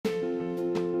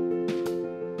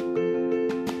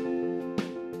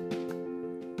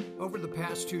Over the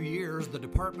past 2 years, the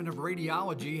Department of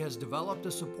Radiology has developed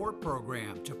a support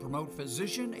program to promote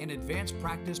physician and advanced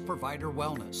practice provider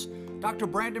wellness. Dr.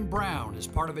 Brandon Brown is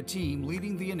part of a team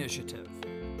leading the initiative.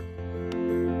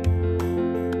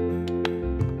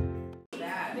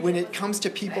 When it comes to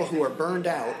people who are burned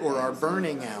out or are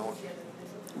burning out,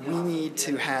 we need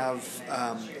to have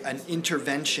an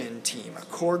intervention team, a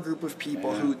core group of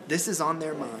people who this is on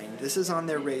their mind, this is on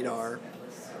their radar,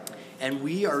 and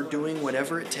we are doing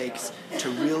whatever it takes to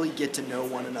really get to know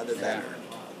one another better.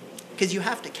 Because you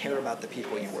have to care about the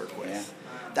people you work with.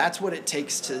 That's what it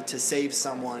takes to save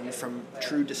someone from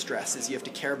true distress, is you have to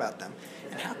care about them.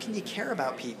 And how can you care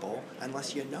about people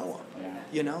unless you know them?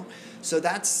 You know? So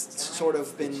that's sort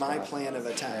of been my plan of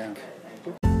attack.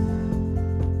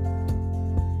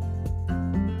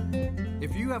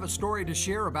 If you have a story to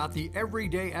share about the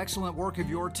everyday excellent work of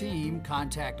your team,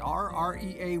 contact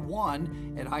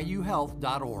RREA1 at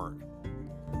iuhealth.org.